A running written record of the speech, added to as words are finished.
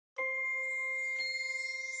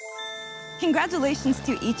Congratulations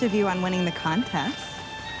to each of you on winning the contest.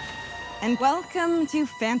 And welcome to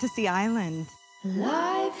Fantasy Island.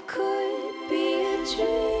 Life could be a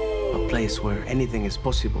dream. A place where anything is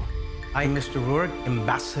possible. I'm Mr. Rourke,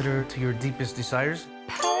 ambassador to your deepest desires.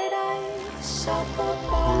 Paradise up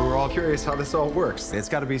above. We're all curious how this all works. It's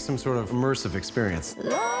got to be some sort of immersive experience.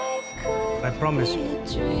 Life could I promise be a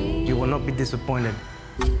dream. you will not be disappointed.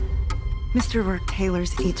 Mr. Rourke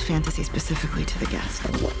tailors each fantasy specifically to the guest.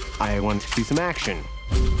 I want to see some action.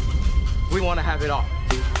 We want to have it all.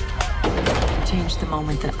 Change the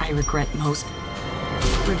moment that I regret most.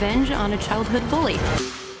 Revenge on a childhood bully.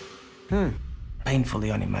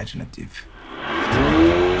 Painfully unimaginative.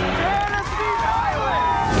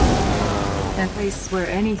 A place where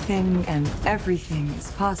anything and everything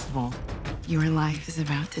is possible. Your life is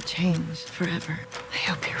about to change forever. I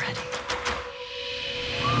hope you're ready.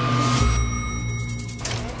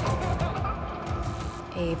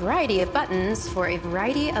 A variety of buttons for a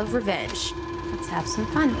variety of revenge. Let's have some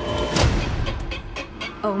fun.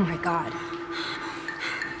 Oh my God.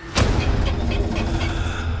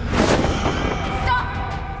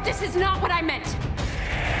 Stop! This is not what I meant.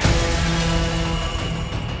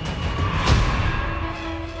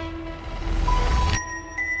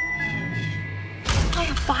 I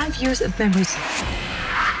have 5 years of memories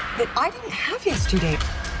that I didn't have yesterday.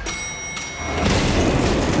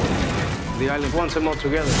 The island wants them all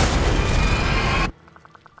together.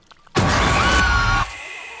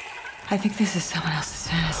 I think this is someone else's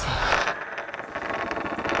fantasy.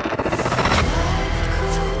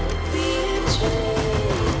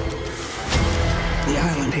 The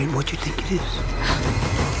island ain't what you think it is.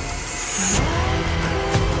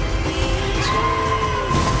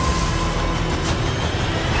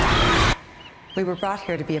 We were brought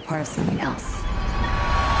here to be a part of something else.